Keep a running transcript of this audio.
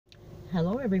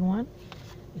Hello everyone,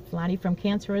 it's Lottie from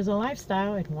Cancer is a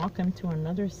Lifestyle, and welcome to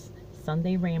another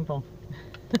Sunday Ramble.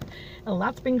 A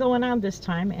lot's been going on this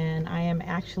time, and I am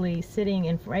actually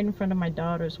sitting right in front of my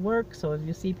daughter's work, so if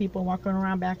you see people walking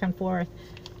around back and forth,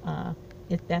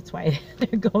 that's why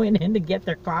they're going in to get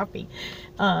their coffee.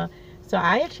 So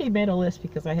I actually made a list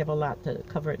because I have a lot to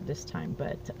cover at this time,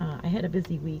 but I had a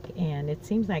busy week, and it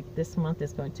seems like this month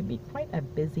is going to be quite a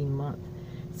busy month.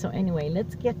 So anyway,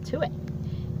 let's get to it.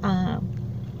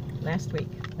 Last week,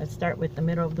 let's start with the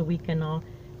middle of the week and all.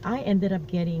 I ended up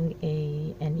getting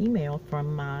an email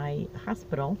from my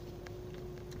hospital.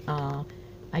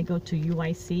 I go to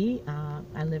UIC.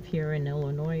 I live here in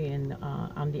Illinois, and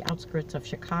on the outskirts of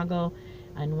Chicago,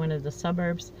 in one of the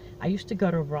suburbs. I used to go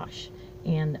to Rush,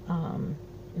 and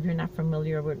if you're not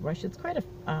familiar with Rush, it's quite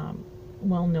a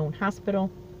well-known hospital.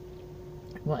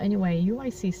 Well, anyway,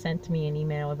 UIC sent me an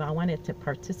email if I wanted to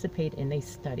participate in a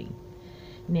study.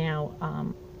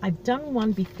 Now, I've done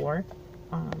one before,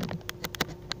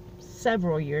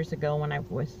 several years ago when I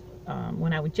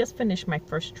would just finish my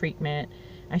first treatment.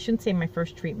 I shouldn't say my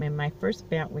first treatment, my first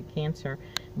bout with cancer,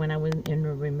 when I was in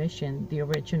remission, the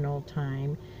original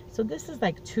time. So this is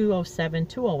like 207,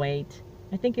 208.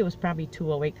 I think it was probably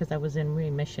 208 because I was in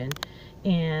remission.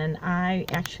 And I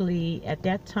actually, at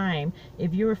that time,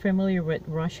 if you were familiar with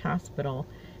Rush Hospital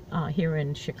here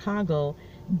in Chicago,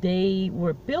 they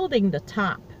were building the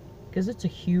top, because it's a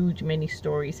huge, many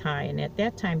stories high, and at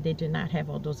that time they did not have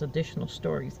all those additional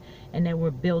stories, and they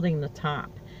were building the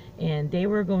top, and they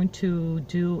were going to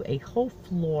do a whole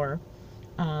floor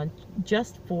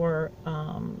just for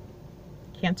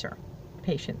cancer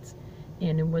patients,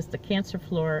 and it was the cancer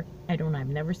floor. I don't know, I've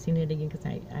never seen it again because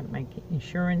my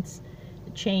insurance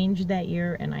changed that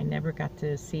year, and I never got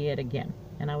to see it again.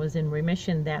 And I was in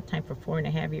remission that time for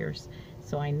 4.5 years,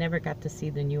 so I never got to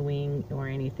see the new wing or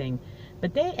anything.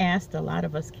 But they asked a lot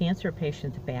of us cancer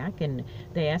patients back, and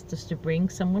they asked us to bring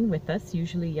someone with us,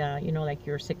 usually, you know, like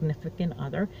your significant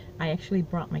other. I actually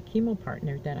brought my chemo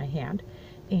partner that I had,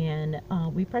 and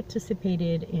we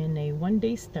participated in a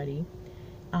one-day study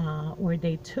where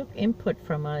they took input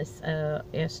from us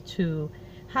as to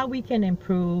how we can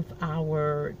improve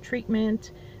our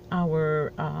treatment,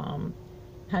 our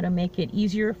how to make it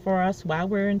easier for us while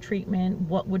we're in treatment,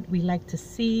 what would we like to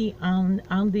see on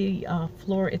the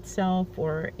floor itself,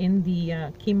 or in the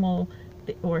chemo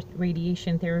or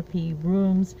radiation therapy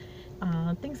rooms,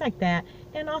 things like that.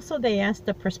 And also they asked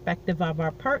the perspective of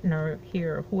our partner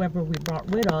here, whoever we brought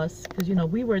with us, because, you know,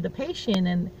 we were the patient,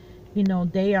 and, you know,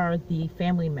 they are the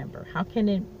family member. How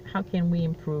can we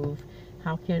improve?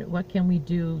 What can we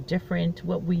do different?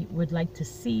 What we would like to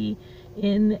see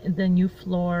in the new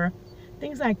floor?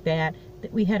 Things like that.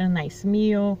 We had a nice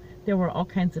meal. There were all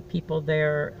kinds of people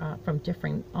there from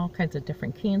all kinds of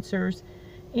different cancers,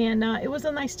 and it was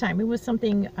a nice time. It was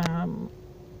something.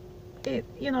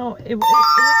 Oops,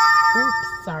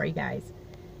 sorry guys.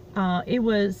 It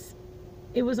was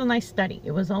a nice study.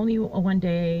 It was only one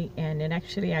day, and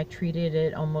I treated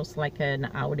it almost like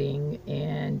an outing,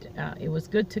 and it was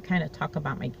good to kind of talk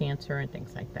about my cancer and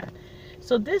things like that.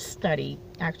 So this study,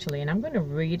 actually, and I'm going to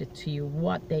read it to you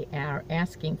what they are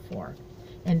asking for.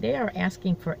 And they are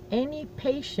asking for any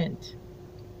patient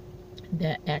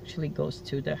that actually goes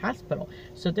to the hospital.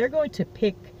 So they're going to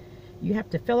pick, you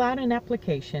have to fill out an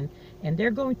application, and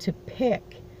they're going to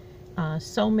pick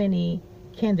so many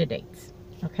candidates,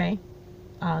 okay,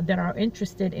 that are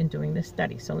interested in doing this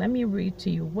study. So let me read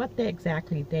to you what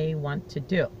exactly they want to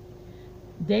do.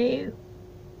 They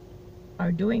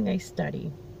are doing a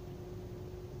study.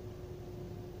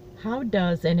 How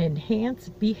does an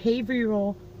enhanced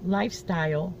behavioral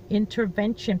lifestyle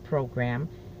intervention program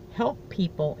help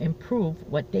people improve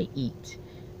what they eat,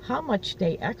 how much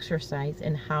they exercise,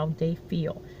 and how they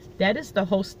feel? That is the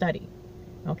whole study.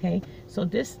 Okay, so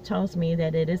this tells me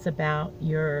that it is about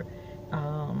your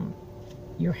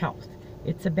health.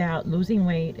 It's about losing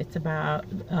weight. It's about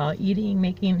eating,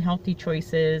 making healthy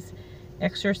choices,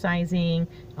 exercising,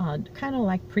 kind of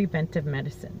like preventive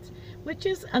medicines, which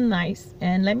is a nice.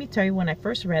 And let me tell you, when I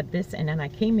first read this, and then I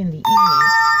came in the evening,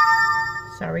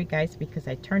 sorry guys, because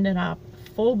I turned it up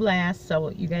full blast so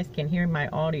you guys can hear my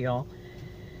audio,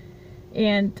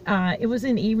 and it was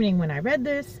in the evening when I read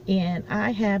this, and I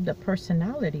have the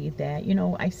personality that, you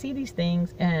know, I see these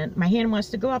things and my hand wants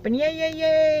to go up, and yay, yay,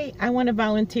 yay, I want to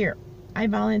volunteer. I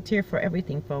volunteer for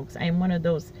everything, folks. I'm one of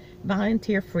those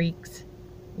volunteer freaks.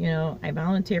 You know, I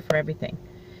volunteer for everything.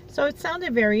 So it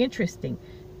sounded very interesting.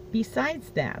 Besides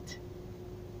that,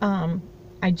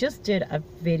 I just did a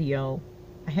video.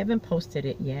 I haven't posted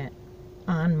it yet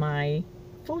on my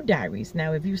food diaries.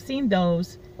 Now, if you've seen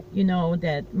those, you know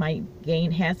that my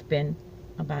gain has been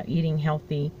about eating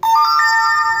healthy,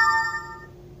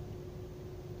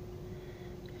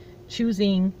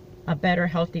 choosing a better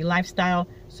healthy lifestyle.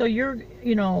 So you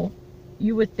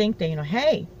would think that,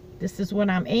 hey, this is what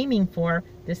I'm aiming for.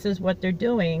 This is what they're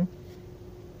doing.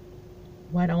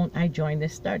 Why don't I join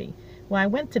this study? Well, I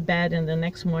went to bed, and the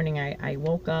next morning I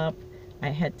woke up. I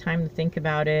had time to think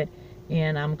about it,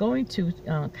 and I'm going to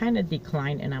kind of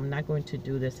decline, and I'm not going to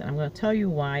do this. And I'm going to tell you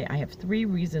why. I have 3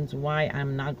 reasons why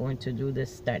I'm not going to do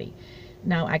this study.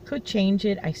 Now, I could change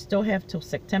it. I still have till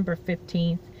September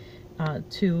 15th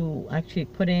to actually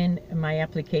put in my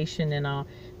application and all,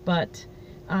 but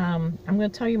I'm going to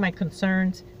tell you my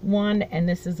concerns. One, and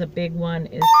this is a big one,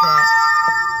 is that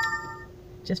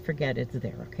just forget it's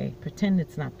there, okay? Pretend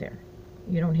it's not there.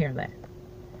 You don't hear that.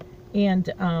 And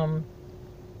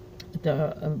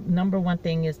the number one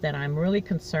thing is that I'm really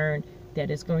concerned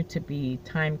that it's going to be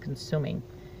time consuming.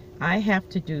 I have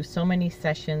to do so many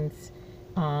sessions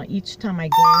each time I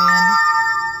go in.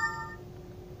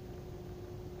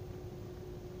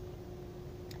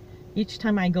 Each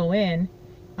time I go in,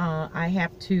 I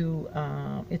have to,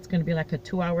 it's going to be like a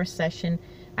 2-hour session.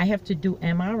 I have to do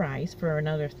MRIs for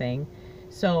another thing.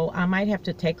 So I might have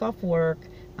to take off work.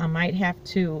 I might have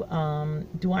to,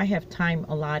 do I have time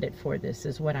allotted for this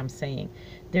is what I'm saying.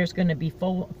 There's going to be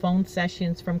phone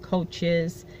sessions from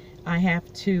coaches. I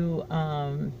have to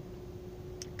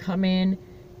come in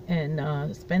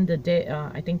and spend the day.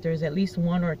 I think there's at least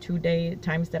 1 or 2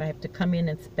 times that I have to come in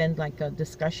and spend like a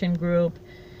discussion group.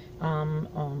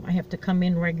 I have to come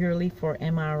in regularly for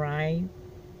MRI,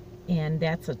 and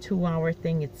that's a 2-hour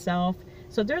thing itself.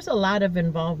 So there's a lot of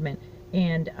involvement,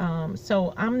 and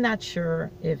so I'm not sure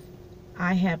if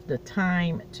I have the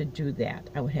time to do that.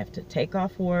 I would have to take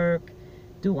off work.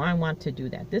 Do I want to do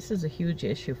that? This is a huge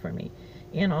issue for me.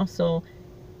 And also,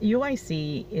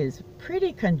 UIC is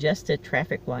pretty congested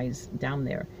traffic-wise down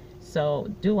there. So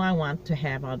do I want to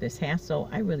have all this hassle?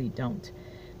 I really don't.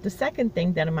 The second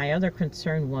thing that my other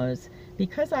concern was,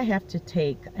 because I have to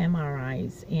take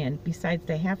MRIs, and besides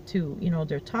they have to,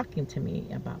 they're talking to me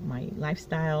about my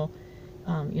lifestyle.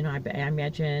 I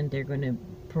imagine they're going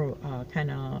to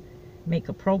kind of make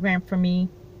a program for me.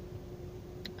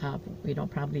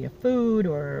 Probably a food,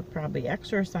 or probably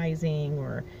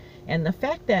exercising, and the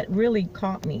fact that really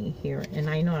caught me here,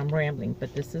 and I know I'm rambling,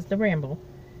 but this is the ramble.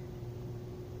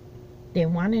 They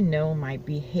want to know my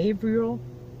behavioral,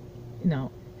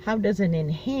 how does an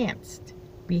enhanced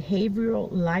behavioral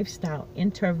lifestyle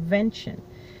intervention?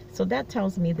 So that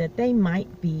tells me that they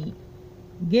might be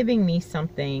giving me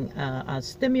something, a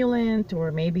stimulant,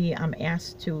 or maybe I'm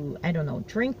asked to, I don't know,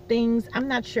 drink things. I'm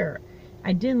not sure.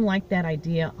 I didn't like that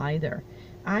idea either.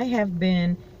 I have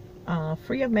been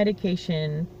free of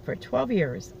medication for 12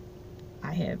 years.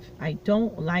 I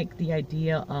don't like the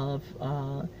idea of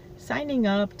signing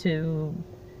up to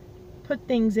put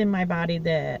things in my body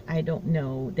that I don't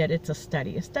know that it's a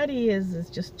study. A study is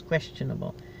just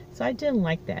questionable. So I didn't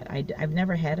like that. I've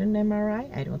never had an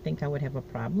MRI. I don't think I would have a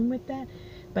problem with that.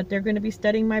 But they're going to be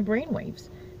studying my brain waves.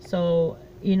 So,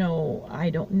 I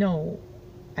don't know.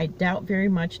 I doubt very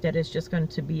much that it's just going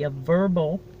to be a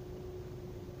verbal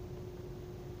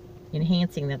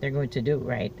enhancing that they're going to do,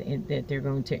 right? That they're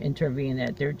going to intervene,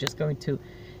 that they're just going to,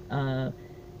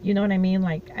 you know what I mean?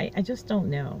 Like, I just don't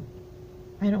know.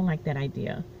 I don't like that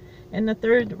idea. And the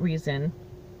third reason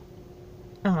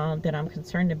that I'm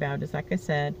concerned about is, like I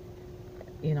said,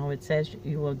 it says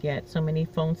you will get so many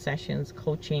phone sessions,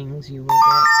 coachings, you will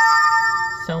get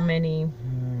so many,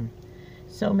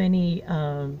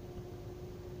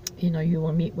 you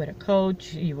will meet with a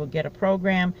coach, you will get a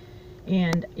program.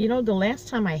 And, the last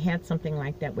time I had something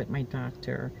like that with my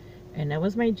doctor, and that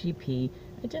was my GP,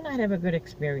 I did not have a good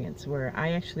experience, where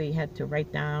I actually had to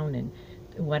write down and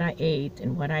what I ate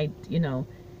and what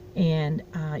and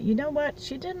you know what?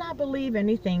 She did not believe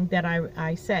anything that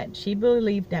I said. She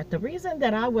believed that the reason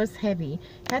that I was heavy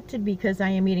had to be because I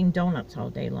am eating donuts all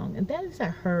day long. And that is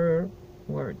her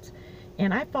words.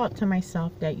 And I thought to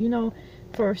myself that,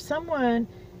 for someone,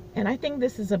 and I think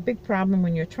this is a big problem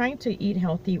when you're trying to eat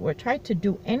healthy or try to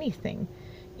do anything,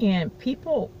 and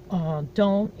people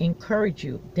don't encourage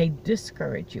you, they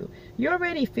discourage you. You're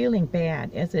already feeling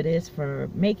bad as it is for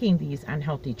making these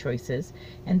unhealthy choices,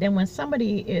 and then when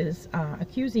somebody is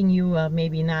accusing you of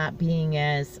maybe not being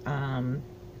as I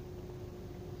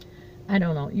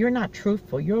don't know, you're not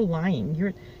truthful, you're lying,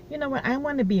 you know what, I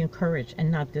want to be encouraged and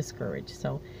not discouraged.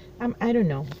 So I don't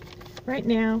know. Right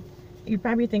now you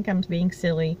probably think I'm being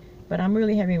silly, but I'm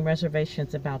really having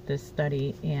reservations about this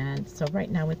study, and so right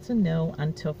now it's a no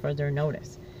until further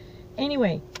notice.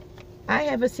 Anyway, I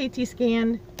have a CT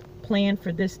scan planned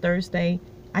for this Thursday.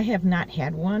 I have not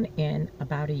had one in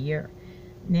about a year.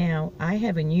 Now, I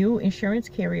have a new insurance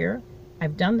carrier.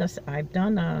 I've done a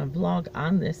vlog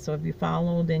on this, so if you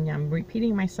followed and I'm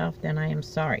repeating myself, then I am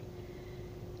sorry.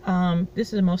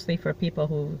 This is mostly for people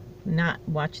who not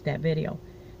watched that video.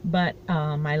 But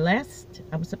I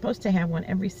was supposed to have one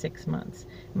every 6 months.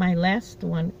 My last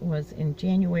one was in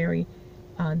January.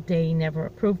 They never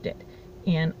approved it.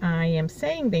 And I am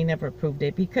saying they never approved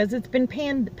it because it's been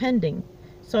pending.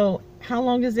 So how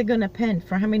long is it going to pen?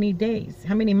 For how many days?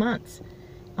 How many months?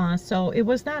 So it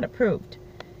was not approved.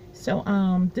 So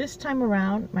this time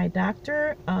around, my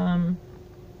doctor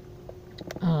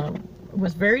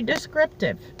was very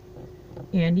descriptive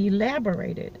and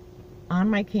elaborated on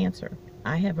my cancer.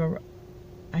 I have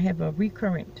a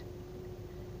recurrent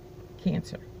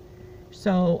cancer.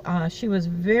 So she was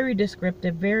very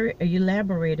descriptive, very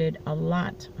elaborated a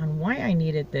lot on why I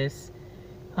needed this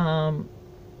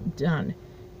done.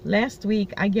 Last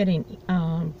week I get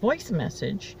a voice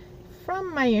message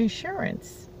from my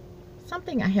insurance,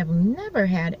 something I have never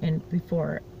had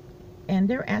before, and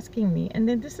they're asking me, and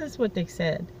then this is what they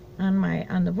said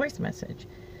on the voice message,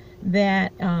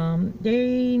 that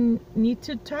they need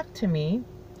to talk to me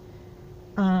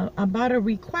about a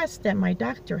request that my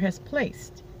doctor has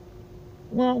placed.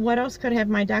 Well, what else could have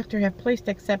my doctor have placed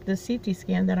except the CT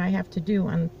scan that I have to do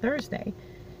on Thursday?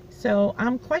 So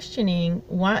I'm questioning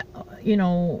what,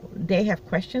 they have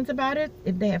questions about it.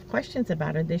 If they have questions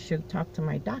about it, they should talk to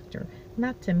my doctor,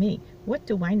 not to me. What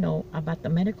do I know about the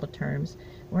medical terms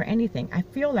or anything? I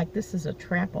feel like this is a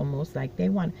trap almost, like they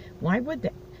want, why would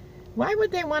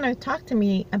they want to talk to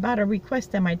me about a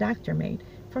request that my doctor made?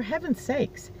 For heaven's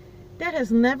sakes, that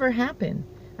has never happened.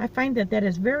 I find that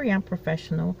is very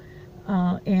unprofessional.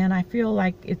 And I feel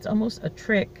like it's almost a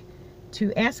trick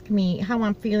to ask me how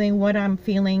I'm feeling, what I'm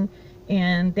feeling,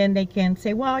 and then they can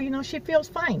say, well, she feels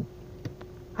fine.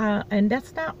 And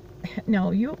that's not,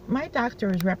 no, my doctor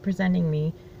is representing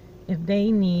me. If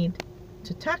they need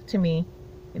to talk to me,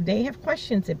 if they have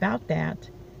questions about that,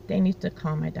 they need to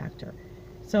call my doctor.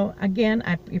 So again,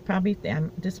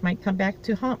 this might come back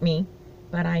to haunt me,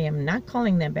 but I am not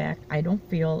calling them back. I don't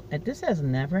feel, this has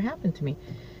never happened to me.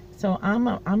 So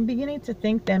I'm beginning to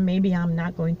think that maybe I'm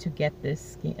not going to get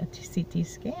this CT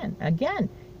scan again.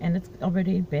 And it's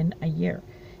already been a year.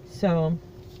 So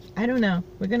I don't know.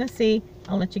 We're going to see.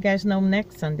 I'll let you guys know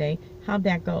next Sunday how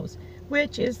that goes.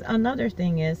 Which is another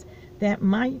thing is that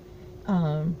my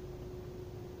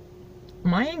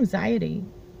anxiety,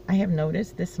 I have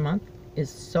noticed this month,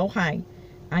 is so high.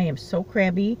 I am so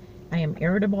crabby. I am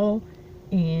irritable.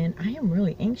 And I am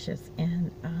really anxious.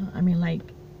 And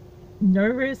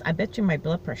nervous. I bet you my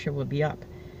blood pressure will be up,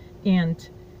 and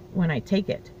when I take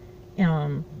it,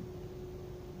 and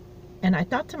I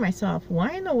thought to myself,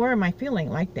 why in the world am I feeling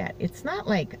like that? It's not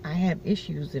like I have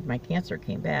issues if my cancer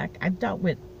came back. I've dealt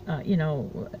with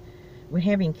with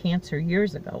having cancer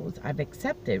years ago. I've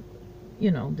accepted,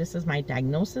 this is my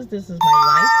diagnosis, this is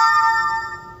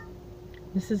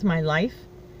my life,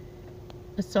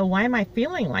 so why am I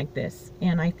feeling like this?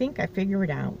 And I think I figured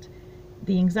out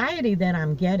the anxiety that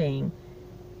I'm getting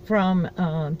from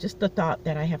just the thought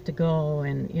that I have to go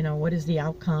and, what is the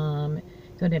outcome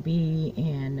going to be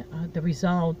and the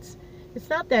results. It's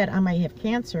not that I might have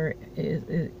cancer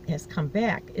has come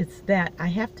back. It's that I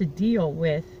have to deal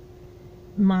with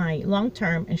my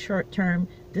long-term and short-term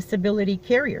disability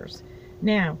carriers.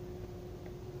 Now,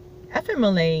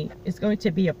 FMLA is going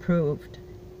to be approved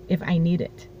if I need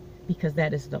it, because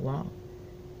that is the law.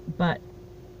 But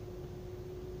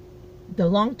the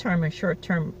long-term and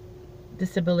short-term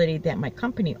disability that my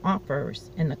company offers,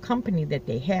 and the company that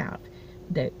they have,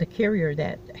 the carrier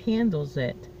that handles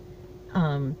it,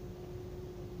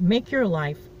 make your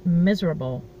life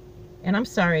miserable. And I'm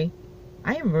sorry,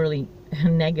 I am really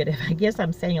negative. I guess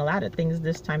I'm saying a lot of things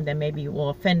this time that maybe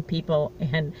will offend people,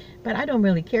 but I don't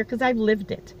really care because I've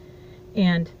lived it.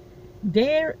 And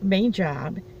their main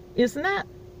job is not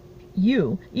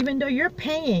you, even though you're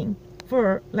paying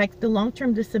for like the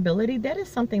long-term disability. That is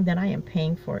something that I am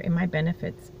paying for in my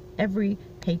benefits every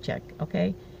paycheck,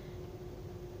 okay?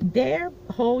 Their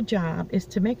whole job is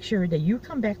to make sure that you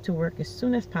come back to work as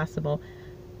soon as possible,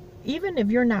 even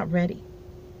if you're not ready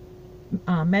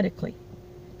medically.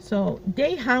 So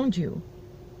they hound you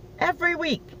every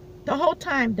week, the whole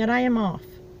time that I am off,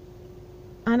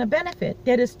 on a benefit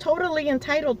that is totally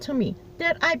entitled to me,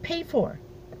 that I pay for.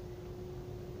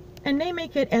 And they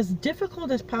make it as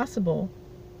difficult as possible,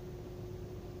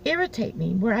 irritate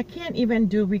me, where I can't even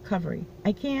do recovery.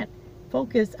 I can't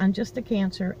focus on just the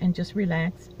cancer and just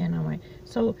relax. And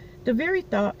so the very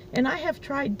thought, and I have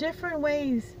tried different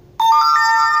ways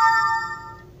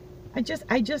I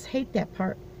just hate that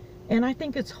part. And I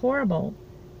think it's horrible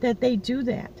that they do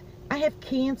that. I have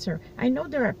cancer. I know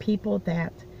there are people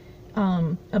that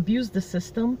abuse the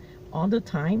system all the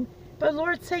time, but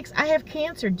Lord sakes, I have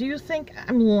cancer. Do you think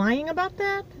I'm lying about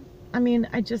that? I mean,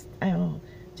 just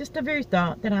the very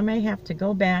thought that I may have to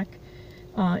go back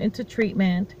into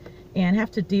treatment and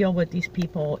have to deal with these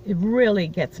people, it really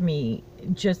gets me,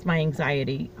 just my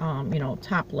anxiety, you know,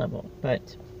 top level.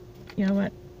 But you know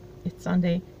what? It's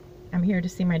Sunday. I'm here to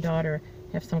see my daughter,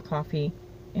 have some coffee,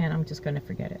 and I'm just going to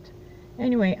forget it.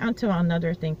 Anyway, on to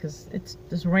another thing, because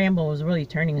this ramble is really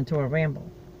turning into a ramble.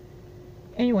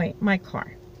 Anyway, my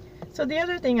car. So the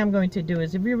other thing I'm going to do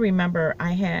is, if you remember,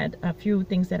 I had a few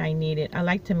things that I needed. I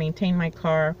like to maintain my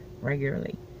car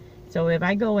regularly. So if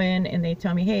I go in and they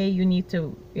tell me, hey, you need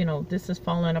to, you know, this is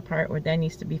falling apart or that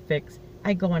needs to be fixed,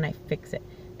 I go and I fix it,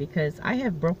 because I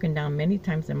have broken down many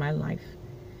times in my life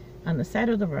on the side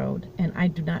of the road, and I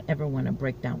do not ever want to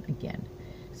break down again.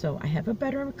 So I have a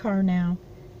better car now.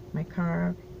 My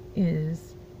car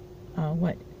is,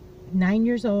 9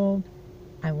 years old.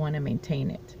 I want to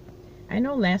maintain it. I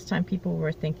know last time people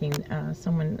were thinking,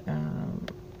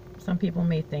 some people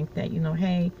may think that, you know,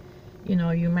 hey, you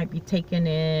know, you might be taken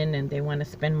in and they want to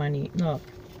spend money. Look,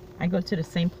 I go to the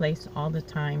same place all the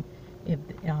time. If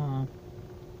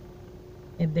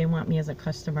they want me as a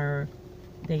customer,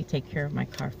 they take care of my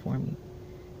car for me.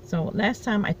 So last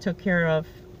time I took care of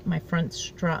my front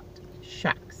strut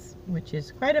shocks, which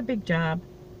is quite a big job.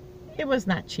 It was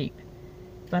not cheap,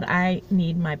 but I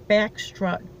need my back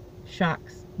strut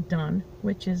shocks done,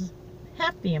 which is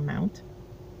half the amount.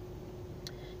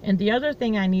 And the other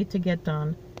thing I need to get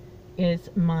done is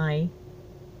my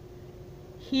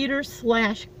heat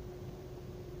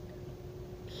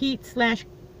slash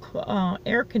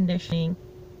air conditioning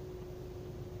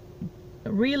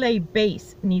relay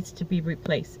base needs to be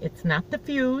replaced. It's not the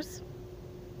fuse,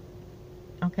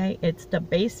 okay, it's the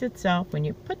base itself. When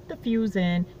you put the fuse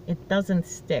in, it doesn't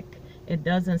stick, it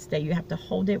doesn't stay. You have to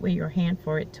hold it with your hand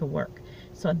for it to work.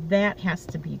 So that has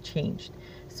to be changed.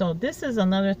 So this is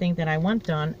another thing that I want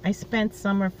done. I spent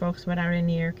summer, folks, without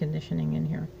any air conditioning in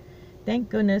here. Thank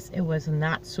goodness it was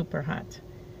not super hot.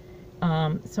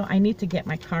 So I need to get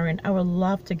my car in. I would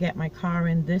love to get my car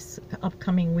in this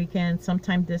upcoming weekend,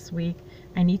 sometime this week.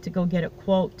 I need to go get a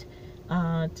quote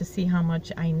to see how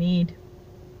much I need.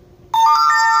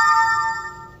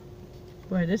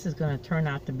 Boy, this is going to turn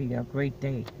out to be a great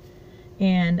day.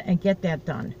 And get that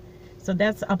done. So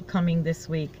that's upcoming this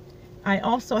week. I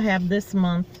also have this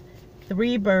month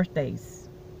 3 birthdays.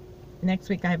 Next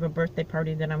week I have a birthday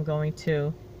party that I'm going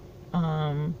to.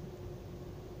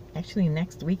 Actually,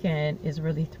 next weekend is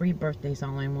really 3 birthdays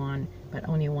all in one, but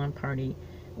only one party.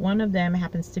 One of them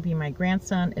happens to be my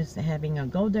grandson is having a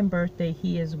golden birthday.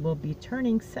 He will be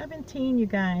turning 17, you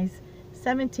guys.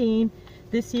 17.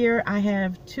 This year I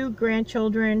have 2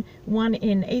 grandchildren, one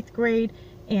in 8th grade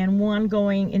and one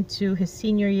going into his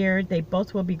senior year. They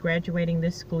both will be graduating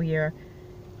this school year.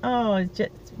 Oh, it's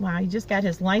just, wow, he just got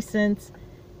his license.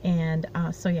 And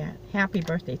so yeah, happy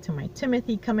birthday to my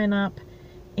Timothy coming up.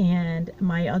 And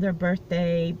my other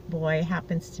birthday boy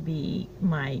happens to be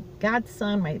my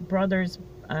godson, my brother's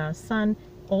son,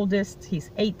 oldest.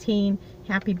 He's 18.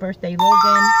 Happy birthday,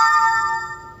 Logan.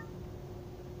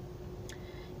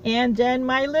 And then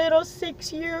my little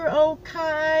 6-year-old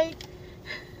Kai.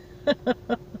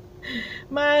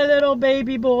 My little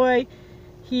baby boy.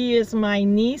 He is my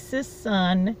niece's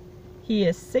son. He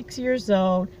is 6 years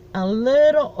old. A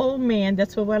little old man.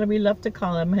 That's what we love to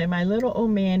call him. My little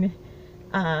old man.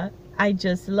 I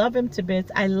just love him to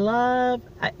bits. I laugh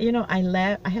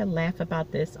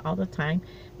about this all the time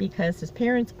because his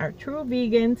parents are true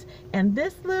vegans, and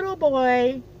this little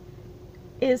boy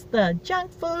is the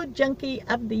junk food junkie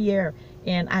of the year.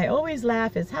 And I always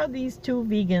laugh is how these 2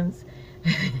 vegans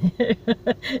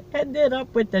ended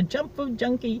up with the junk food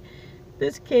junkie.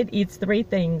 This kid eats 3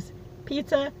 things: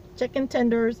 pizza, chicken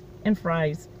tenders, and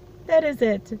fries. That is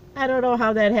it. I don't know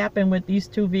how that happened with these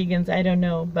 2 vegans. I don't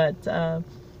know, but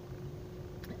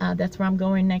that's where I'm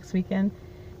going next weekend.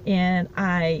 And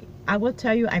I will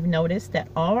tell you, I've noticed that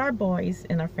all our boys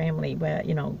in our family, well,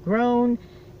 you know, grown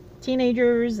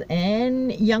teenagers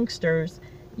and youngsters,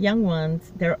 young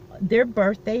ones, their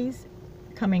birthdays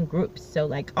come in groups. So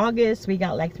like August, we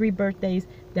got like 3 birthdays.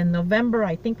 Then November,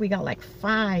 I think we got like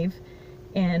 5.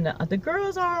 And the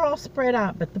girls are all spread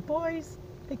out, but the boys,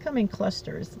 they come in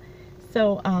clusters.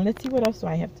 So let's see, what else do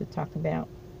I have to talk about?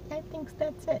 I think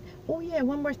that's it. Oh yeah,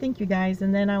 one more thing, you guys,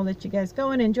 and then I'll let you guys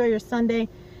go and enjoy your Sunday.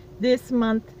 This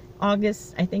month,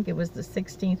 August, I think it was the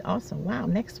 16th. Also, wow,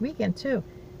 next weekend too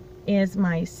is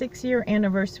my 6-year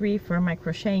anniversary for my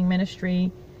crocheting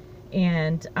ministry.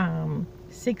 And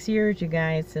 6 years, you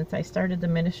guys, since I started the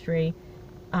ministry.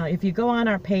 If you go on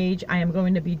our page, I am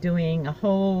going to be doing a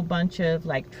whole bunch of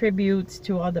like tributes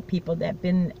to all the people that have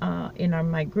been in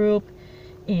my group.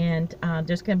 And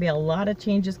there's going to be a lot of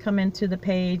changes coming to the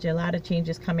page, a lot of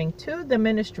changes coming to the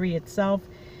ministry itself.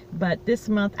 But this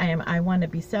month I want to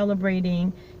be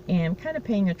celebrating and kind of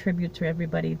paying a tribute to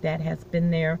everybody that has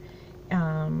been there,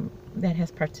 that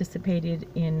has participated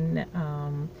in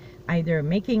either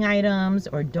making items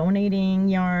or donating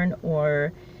yarn,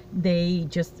 or they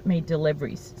just made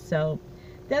deliveries. So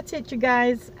that's it, you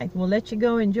guys. I will let you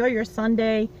go. Enjoy your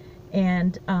Sunday,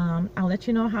 and I'll let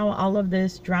you know how all of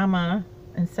this drama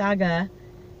and saga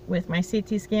with my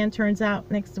CT scan turns out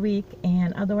next week.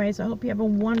 And otherwise, I hope you have a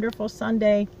wonderful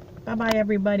Sunday. Bye bye,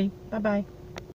 everybody. Bye bye.